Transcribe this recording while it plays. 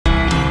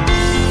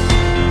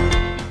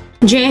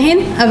Jai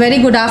Hind, a very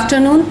good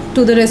afternoon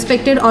to the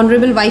respected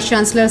Honorable Vice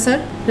Chancellor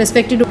Sir,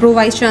 respected Pro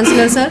Vice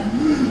Chancellor Sir,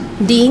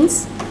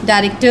 Deans,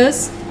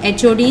 Directors,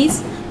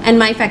 HODs and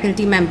my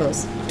faculty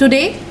members.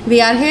 Today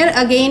we are here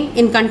again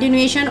in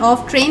continuation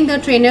of Train the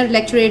Trainer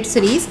Lecturette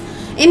series.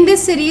 In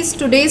this series,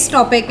 today's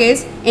topic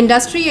is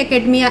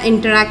Industry-Academia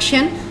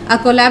Interaction, a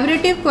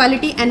collaborative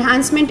quality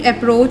enhancement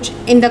approach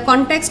in the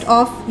context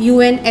of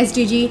UN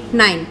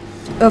SDG-9.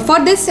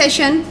 For this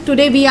session,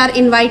 today we are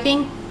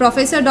inviting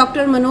Professor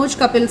Dr. Manoj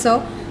Kapil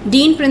Sir,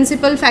 Dean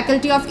Principal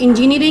Faculty of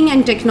Engineering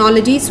and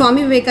Technology,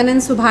 Swami Vivekanand,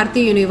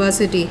 Subharti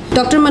University.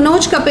 Dr.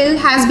 Manoj Kapil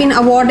has been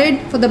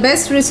awarded for the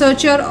Best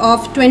Researcher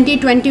of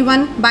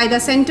 2021 by the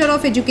Center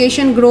of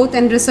Education Growth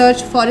and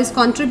Research for his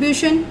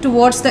contribution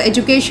towards the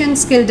education,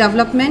 skill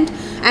development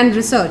and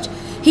research.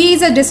 He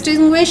is a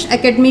distinguished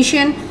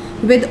academician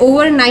with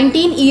over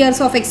 19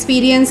 years of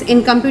experience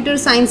in computer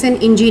science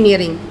and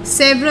engineering.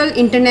 Several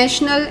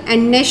international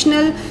and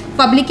national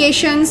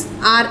publications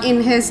are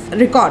in his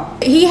record.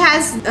 He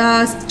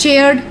has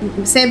chaired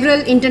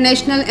several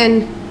international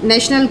and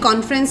national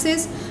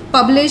conferences,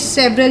 published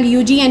several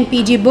UG and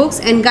PG books,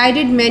 and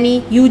guided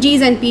many UGs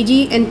and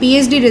PG and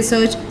PhD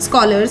research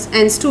scholars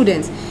and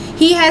students.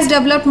 He has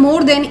developed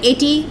more than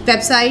 80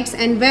 websites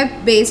and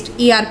web-based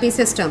ERP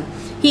system.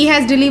 He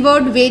has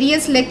delivered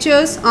various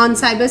lectures on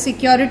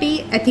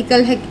cybersecurity,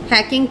 ethical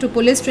hacking to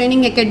Police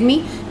Training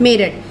Academy,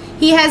 Meerut.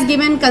 He has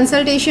given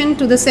consultation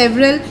to the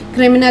several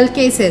criminal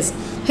cases.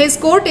 His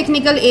core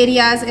technical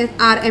areas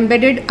are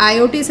embedded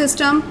IoT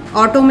system,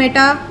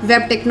 automata,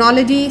 web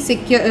technology,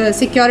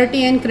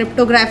 security and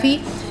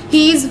cryptography.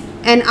 He is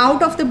an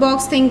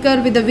out-of-the-box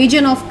thinker with a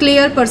vision of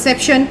clear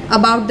perception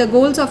about the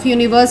goals of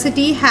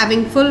university,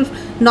 having full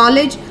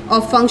knowledge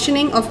of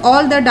functioning of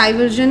all the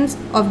diversions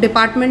of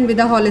department with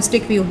a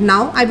holistic view.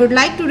 Now, I would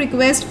like to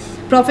request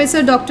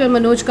Professor Dr.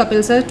 Manoj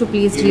Kapil Sir to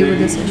please deliver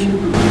the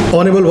session.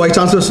 Honorable Vice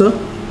Chancellor Sir,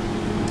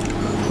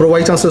 Pro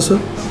Vice Chancellor Sir,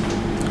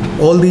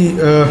 all the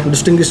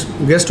distinguished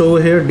guests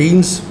over here,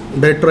 Deans,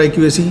 Director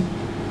IQAC,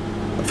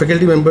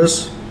 faculty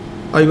members,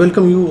 I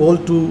welcome you all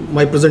to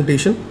my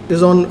presentation.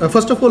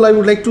 First of all, I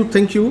would like to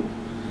thank you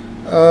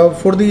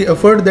for the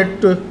effort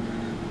that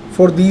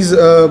for these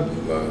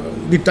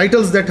the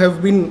titles that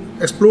have been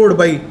explored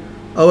by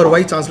our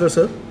Vice Chancellor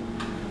Sir,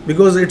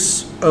 because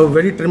it's a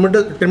very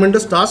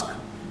tremendous task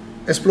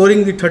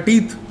exploring the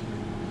 30th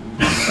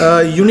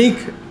unique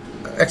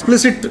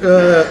explicit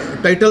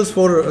titles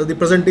for the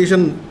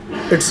presentation.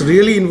 It's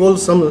really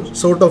involves some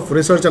sort of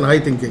research and high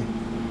thinking.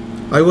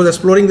 I was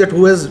exploring that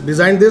who has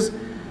designed this,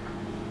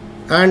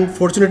 and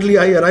fortunately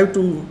I arrived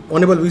to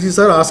Honorable VC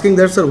Sir asking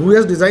that, sir, who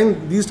has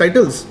designed these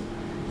titles?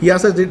 He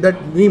answered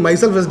that me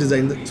myself has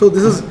designed it. So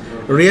this is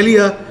really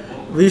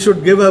we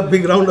should give a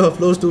big round of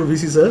applause to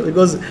VC Sir,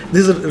 because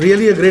this is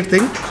really a great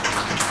thing.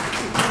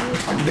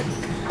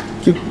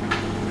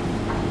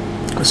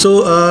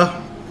 So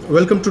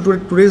welcome to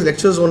today's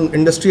lectures on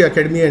Industry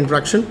Academia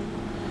Interaction,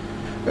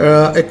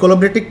 a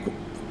collaborative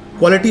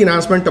quality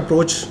enhancement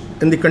approach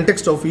in the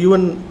context of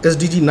UN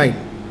SDG-9.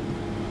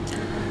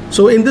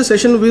 So in this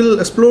session, we'll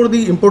explore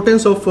the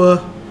importance of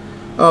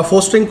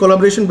fostering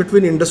collaboration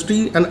between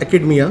industry and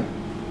academia,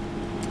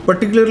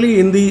 particularly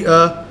in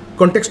the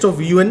context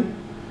of UN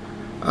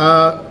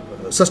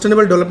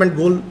Sustainable Development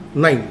Goal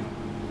 9.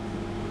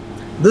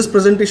 This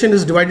presentation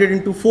is divided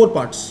into 4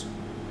 parts.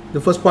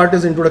 The first part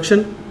is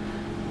introduction.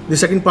 The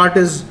second part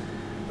is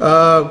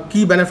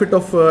key benefit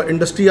of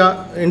industry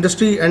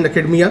and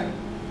academia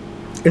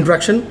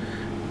interaction.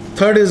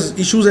 Third is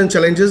issues and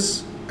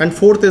challenges. And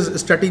fourth is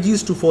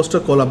strategies to foster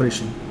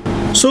collaboration.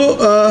 So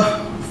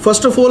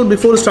first of all,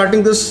 before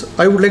starting this,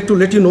 I would like to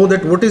let you know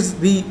that what is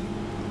the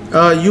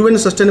UN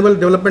Sustainable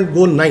Development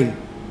Goal 9.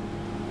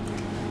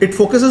 It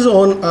focuses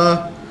on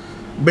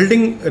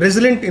building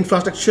resilient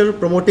infrastructure,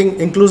 promoting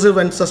inclusive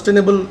and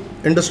sustainable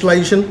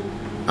industrialization,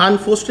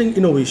 and fostering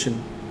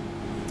innovation.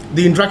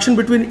 The interaction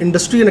between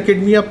industry and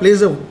academia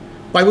plays a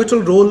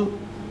pivotal role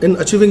in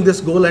achieving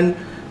this goal and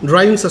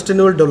driving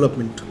sustainable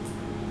development.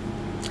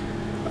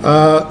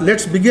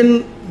 Let's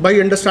begin by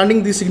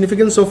understanding the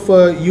significance of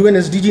UN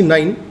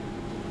SDG-9.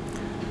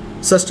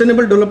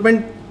 Sustainable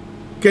development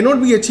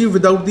cannot be achieved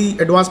without the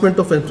advancement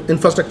of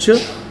infrastructure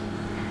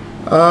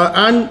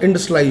and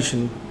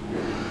industrialization.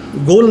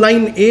 Goal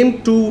 9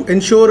 aims to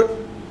ensure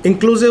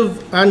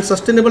inclusive and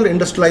sustainable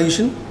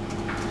industrialization,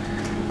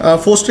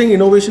 fostering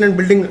innovation and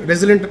building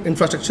resilient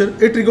infrastructure.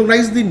 It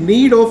recognizes the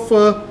need of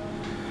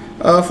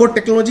for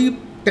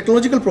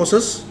technological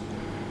process,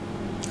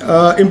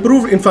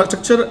 improved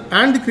infrastructure,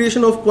 and the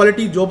creation of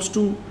quality jobs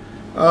to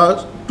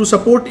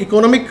support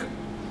economic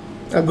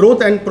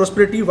growth and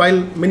prosperity while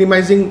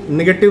minimizing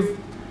negative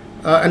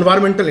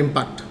environmental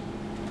impact.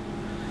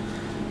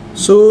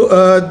 So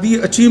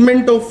the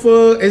achievement of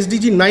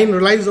SDG 9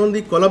 relies on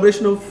the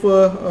collaboration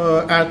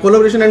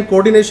and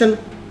coordination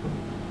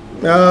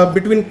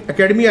between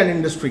academia and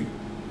industry.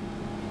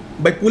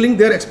 By pooling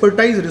their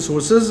expertise,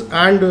 resources,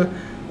 and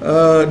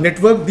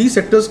network, these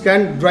sectors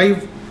can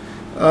drive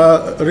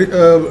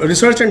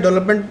research and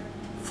development,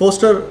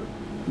 foster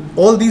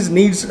all these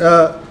needs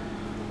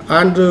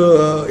and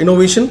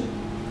innovation.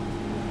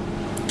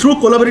 Through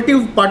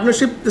collaborative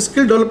partnership,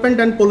 skill development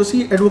and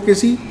policy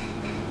advocacy,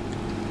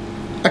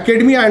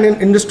 academia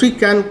and industry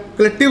can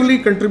collectively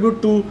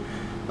contribute to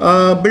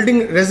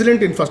building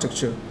resilient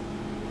infrastructure,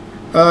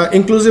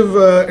 inclusive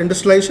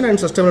industrialization and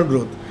sustainable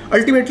growth,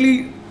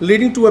 ultimately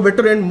leading to a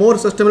better and more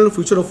sustainable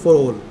future for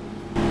all.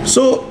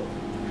 So,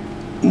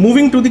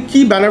 moving to the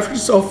key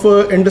benefits of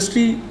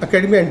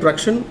industry-academia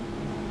interaction,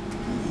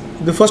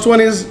 the first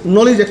one is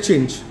knowledge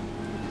exchange.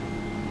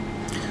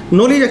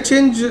 Knowledge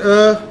exchange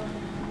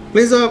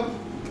plays a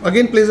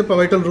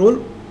pivotal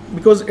role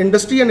because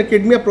industry and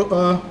academia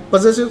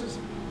possesses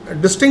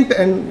distinct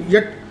and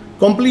yet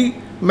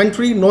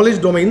complementary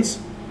knowledge domains.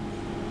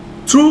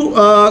 Through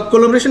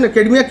collaboration,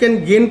 academia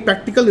can gain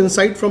practical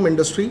insight from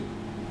industry,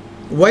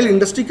 while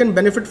industry can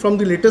benefit from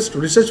the latest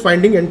research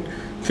finding and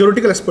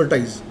theoretical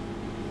expertise.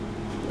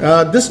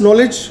 This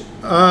knowledge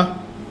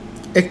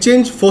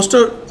exchange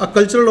fosters a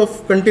culture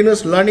of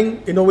continuous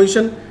learning,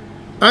 innovation,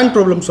 and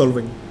problem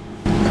solving.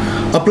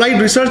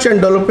 Applied research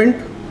and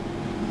development.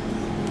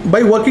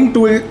 By working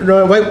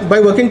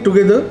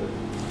together,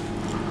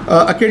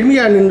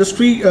 academia and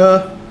industry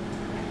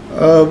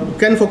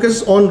can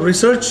focus on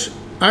research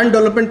and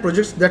development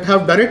projects that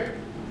have direct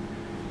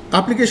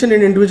application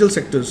in individual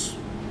sectors.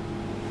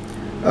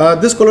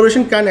 This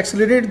collaboration can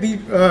accelerate the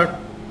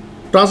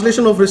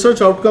translation of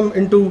research outcome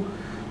into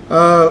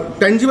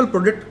tangible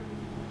product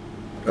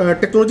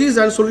technologies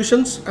and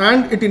solutions,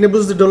 and it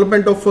enables the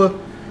development of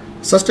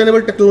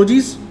sustainable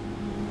technologies,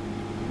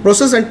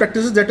 process and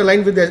practices that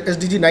align with the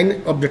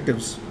SDG-9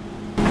 objectives.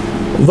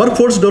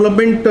 Workforce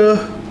development.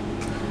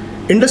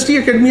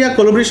 Industry-academia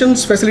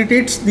collaborations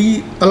facilitates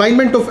the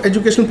alignment of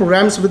educational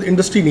programs with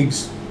industry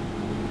needs.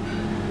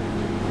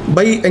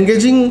 By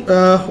engaging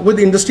with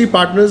industry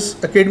partners,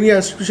 academia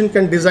institution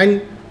can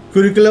design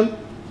curriculum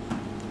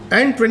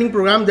and training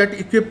programs that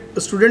equip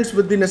students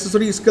with the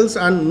necessary skills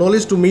and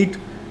knowledge to meet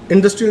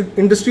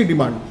industry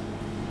demand.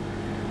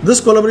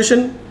 This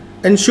collaboration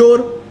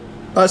ensures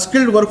a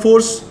skilled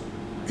workforce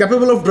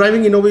capable of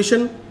driving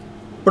innovation,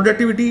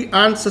 productivity,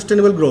 and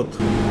sustainable growth.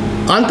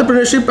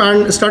 Entrepreneurship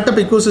and startup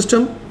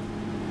ecosystem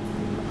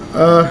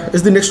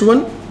is the next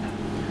one.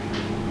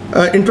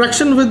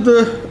 Interaction with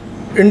the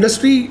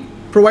industry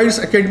provides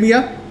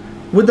academia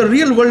with a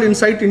real-world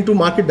insight into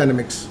market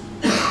dynamics,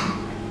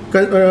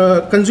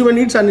 consumer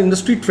needs, and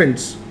industry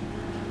trends.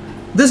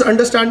 This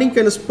understanding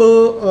can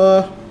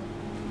spur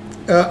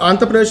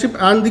entrepreneurship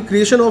and the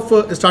creation of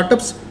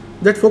startups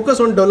that focus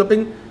on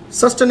developing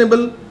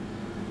sustainable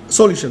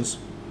solutions.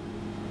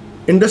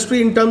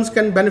 Industry in turn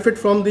can benefit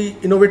from the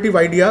innovative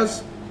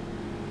ideas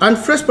and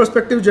fresh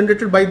perspective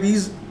generated by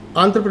these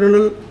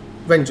entrepreneurial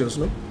ventures.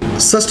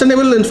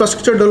 Sustainable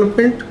infrastructure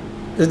development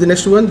is the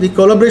next one. The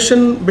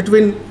collaboration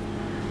between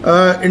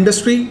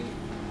industry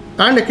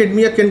and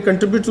academia can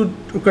contribute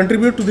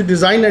to the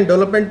design and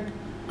development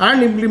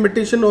and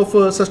implementation of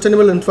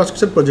sustainable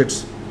infrastructure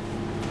projects.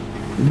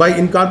 By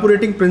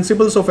incorporating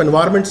principles of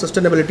environment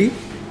sustainability,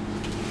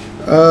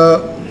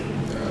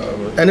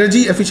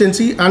 energy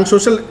efficiency, and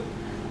social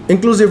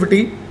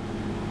inclusivity,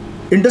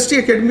 industry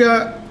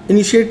academia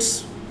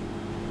initiatives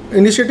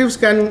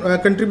can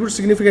contribute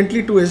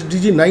significantly to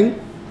SDG-9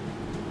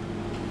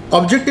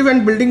 objective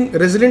and building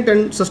resilient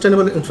and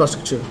sustainable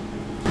infrastructure.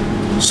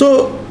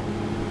 So,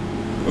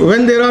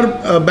 when there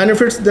are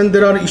benefits, then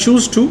there are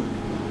issues too.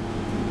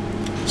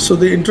 So,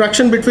 the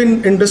interaction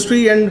between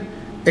industry and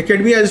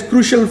academia is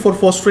crucial for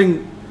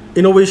fostering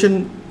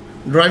innovation,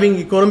 driving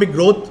economic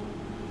growth,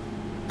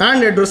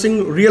 and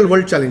addressing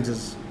real-world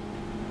challenges.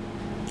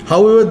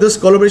 However, this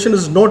collaboration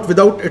is not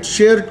without its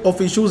share of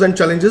issues and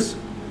challenges.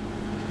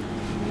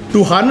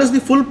 To harness the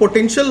full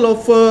potential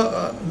of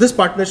this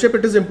partnership,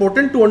 it is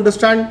important to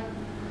understand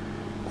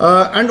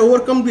and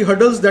overcome the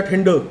hurdles that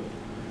hinder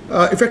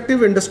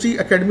effective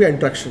industry-academia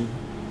interaction.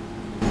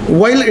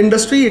 While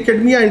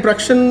industry-academia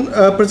interaction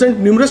present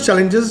numerous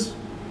challenges,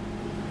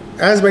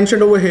 as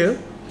mentioned over here,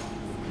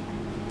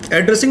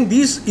 addressing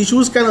these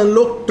issues can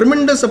unlock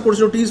tremendous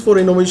opportunities for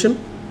innovation,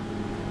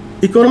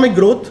 economic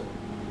growth,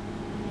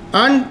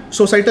 and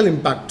societal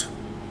impact.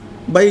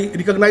 By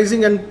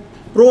recognizing and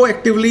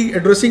proactively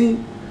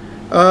addressing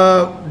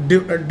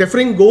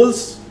differing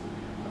goals,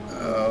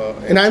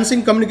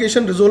 enhancing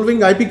communication,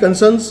 resolving IP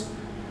concerns,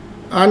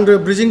 and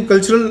bridging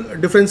cultural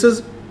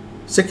differences,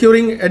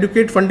 securing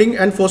adequate funding,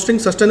 and fostering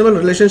sustainable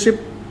relationship,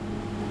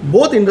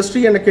 both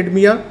industry and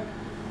academia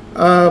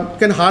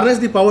can harness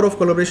the power of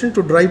collaboration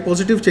to drive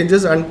positive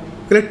changes and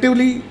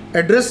collectively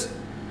address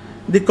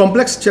the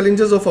complex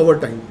challenges of our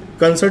time.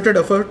 Concerted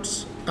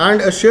efforts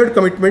and a shared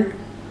commitment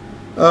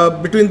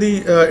between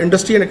the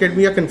industry and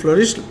academia can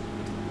flourish,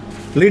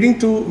 leading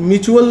to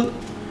mutual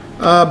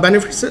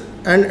benefits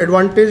and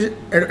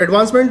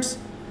advancements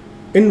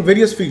in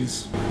various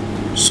fields.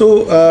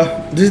 So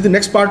this is the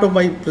next part of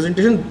my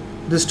presentation,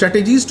 the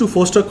strategies to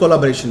foster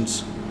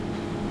collaborations.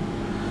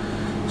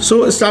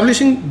 So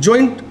establishing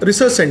joint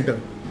research center.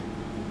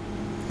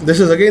 This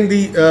is again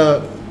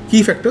the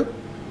key factor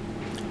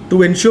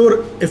to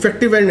ensure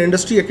effective and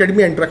industry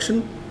academia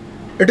interaction.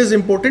 it is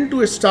important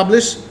to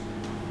establish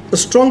a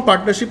strong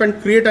partnership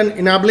and create an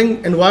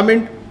enabling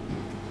environment.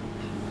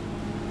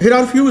 Here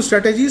are a few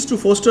strategies to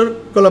foster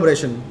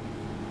collaboration.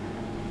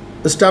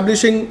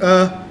 Establishing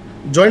a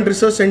joint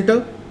research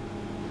center.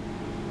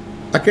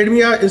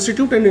 Academia,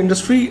 institute and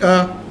industry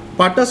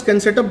partners can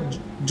set up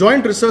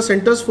joint research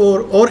centers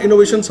or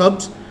innovation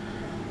hubs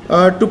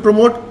to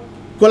promote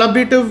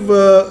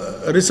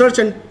collaborative research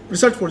and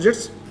research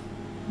projects.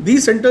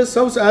 These centers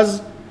serve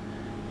as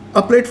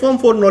a platform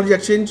for knowledge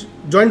exchange,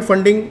 joint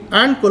funding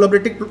and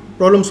collaborative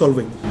problem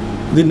solving.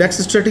 The next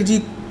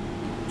strategy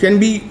can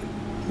be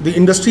the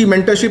industry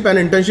mentorship and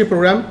internship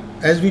program,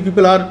 as we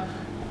people are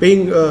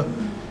paying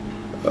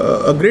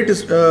a great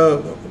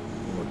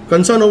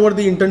concern over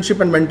the internship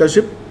and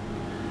mentorship.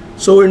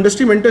 So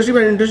industry mentorship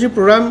and internship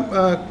program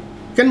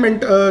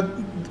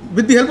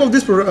with the help of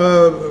this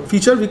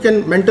feature, we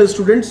can mentor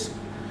students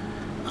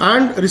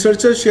and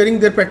researchers sharing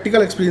their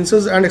practical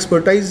experiences and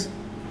expertise.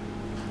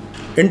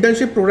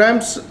 Internship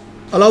programs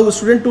allow a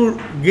student to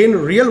gain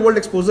real world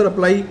exposure,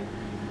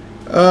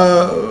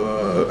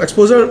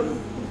 exposure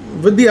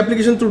with the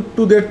application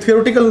to their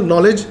theoretical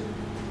knowledge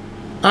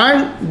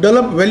and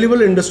develop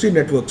valuable industry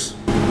networks.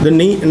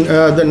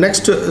 The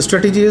next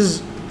strategy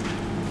is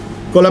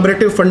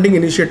collaborative funding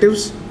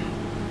initiatives.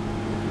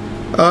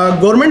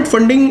 Government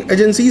funding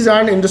agencies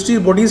and industry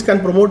bodies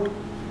can promote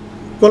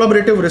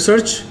collaborative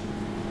research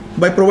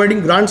by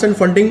providing grants and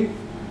funding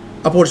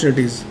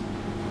opportunities.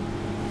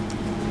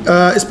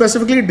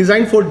 Specifically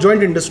designed for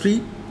joint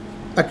industry,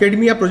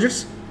 academia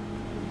projects.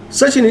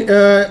 Such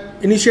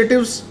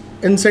initiatives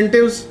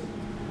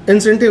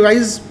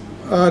incentivize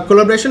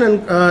collaboration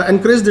and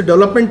encourage the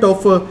development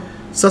of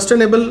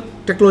sustainable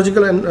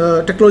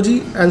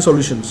technology and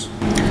solutions.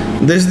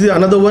 This is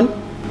another one.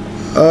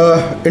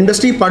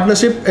 Industry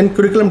partnership and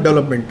curriculum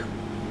development.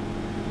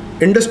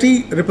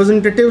 Industry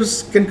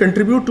representatives can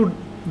contribute to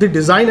the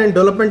design and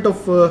development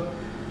of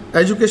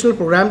educational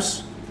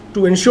programs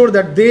to ensure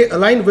that they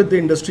align with the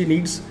industry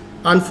needs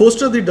and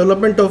foster the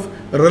development of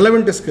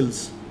relevant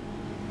skills.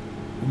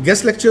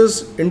 Guest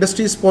lectures,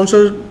 industry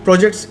sponsored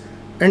projects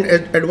and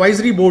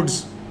advisory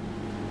boards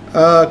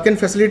can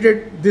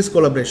facilitate this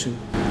collaboration.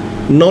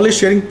 Knowledge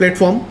sharing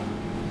platform.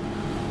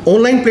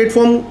 Online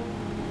platform,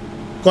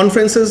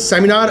 conferences,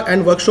 seminar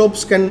and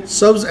workshops can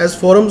serve as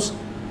forums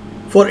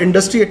for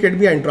industry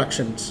academia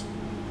interactions.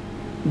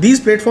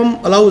 These platforms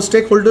allow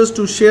stakeholders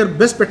to share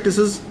best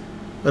practices,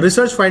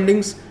 research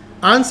findings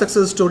and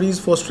success stories,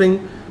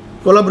 fostering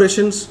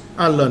collaborations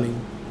and learning.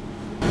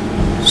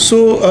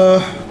 So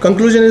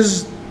conclusion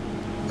is,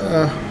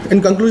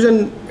 in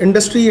conclusion,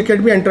 industry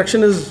academia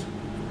interaction is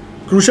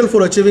crucial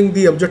for achieving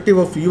the objective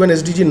of UN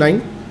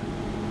SDG-9.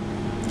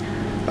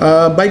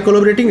 By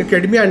collaborating,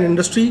 academia and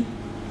industry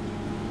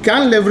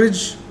can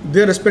leverage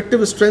their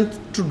respective strength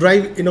to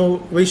drive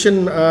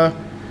innovation,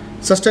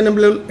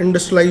 sustainable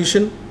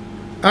industrialization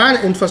and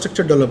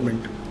infrastructure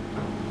development.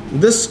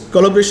 This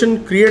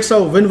collaboration creates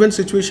a win-win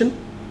situation,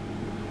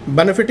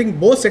 benefiting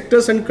both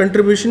sectors and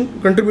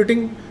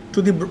contributing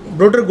to the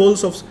broader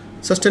goals of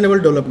sustainable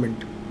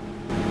development.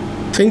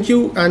 Thank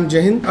you and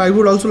Jai Hind. I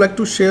would also like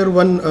to share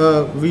one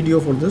video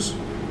for this.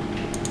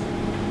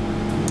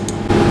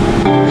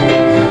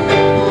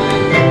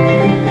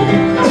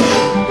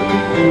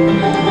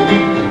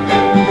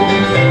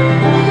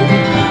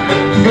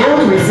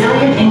 Build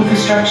resilient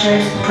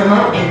infrastructures,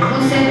 promote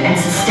inclusive and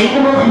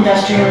sustainable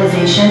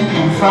industrialization,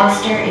 and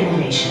foster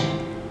innovation.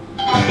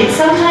 It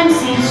sometimes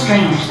seems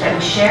strange that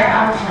we share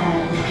our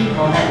planet with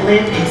people that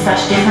live in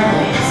such different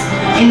ways.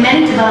 In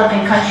many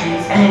developing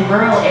countries and in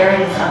rural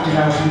areas of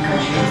developing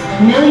countries,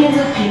 millions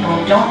of people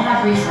don't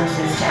have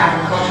resources to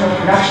agricultural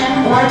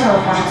production or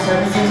telephone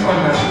services or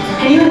roads.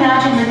 Can you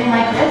imagine living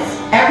like this?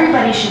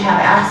 Everybody should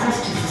have access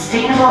to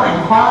sustainable and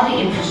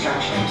quality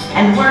infrastructures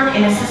and work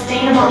in a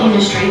sustainable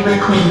industry with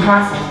clean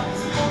processes.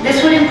 This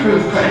would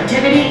improve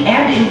productivity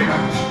and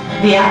incomes,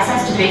 the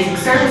access to basic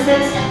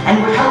services,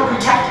 and would help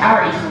protect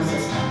our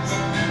ecosystems.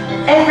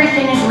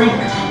 Everything is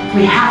linked.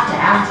 We have to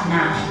act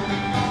now.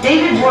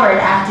 David Ward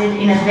acted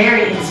in a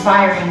very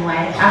inspiring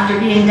way after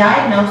being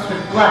diagnosed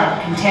with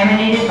blood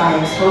contaminated by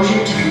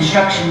exposure to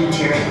construction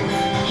materials.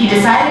 He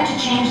decided to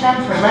change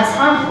them for less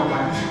harmful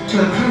ones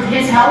to improve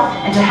his health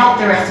and to help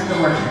the rest of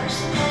the workers.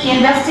 He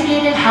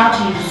investigated how to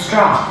use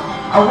straw,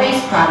 a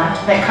waste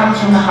product that comes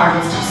from the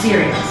harvest of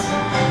cereals.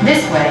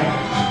 This way,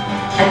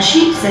 a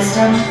cheap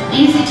system,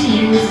 easy to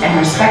use and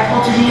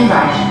respectful to the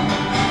environment.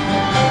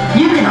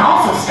 You can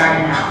also start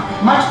now,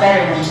 much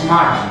better than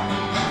tomorrow.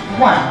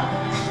 1.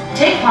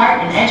 Take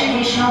part in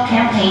educational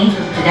campaigns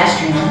with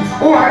pedestrians,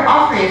 or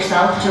offer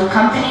yourself to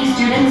accompany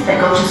students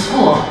that go to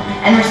school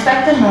and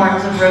respect the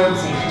norms of road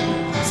safety.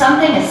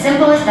 Something as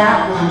simple as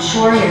that will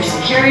ensure your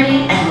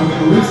security and will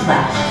pollute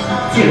less.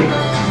 2.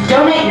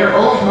 Donate your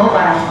old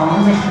mobile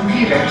phones and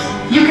computers.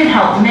 You can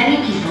help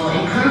many people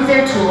improve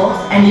their tools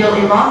and you'll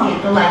elongate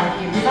the life of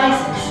your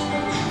devices.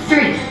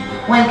 3.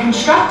 When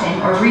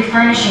constructing or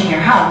refurnishing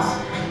your house,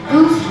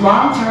 boost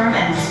long-term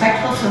and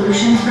respectful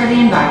solutions for the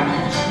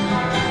environment.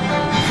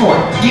 4.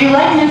 Do you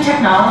like new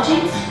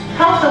technologies?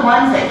 Help the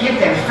ones that give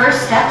their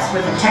first steps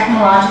with a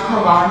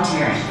technological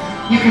volunteering.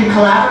 You can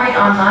collaborate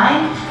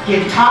online,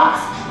 give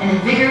talks, and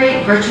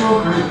invigorate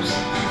virtual groups.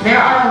 There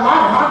are a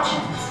lot of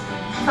options.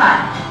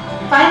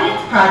 5.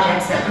 Finance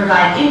projects that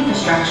provide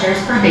infrastructures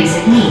for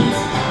basic needs.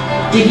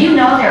 Did you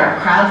know there are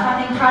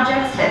crowdfunding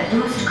projects that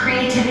boost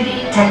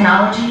creativity,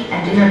 technology,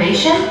 and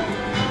innovation?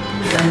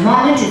 The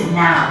moment is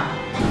now.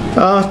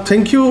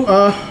 Thank you,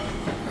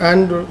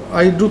 and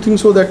I do think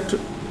so that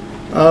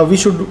we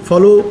should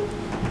follow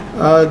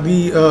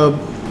the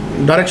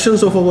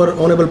directions of our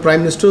Honorable Prime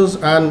Ministers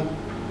and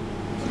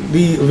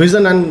the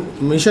vision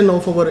and mission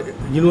of our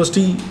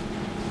university,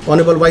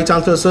 Honorable Vice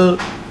Chancellor Sir,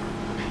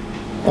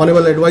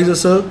 Honorable Advisor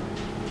Sir,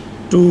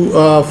 to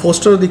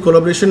foster the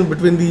collaboration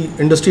between the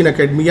industry and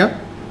academia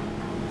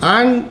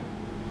and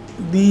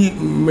the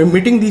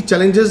meeting the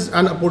challenges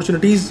and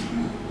opportunities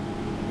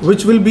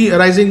which will be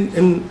arising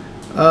in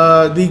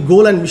the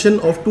goal and mission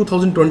of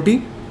 2020,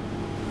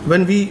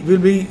 when we will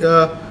be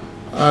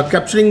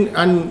capturing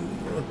and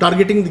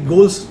targeting the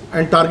goals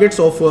and targets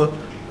of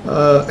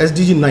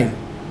SDG 9.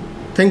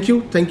 Thank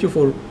you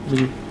for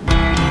visiting.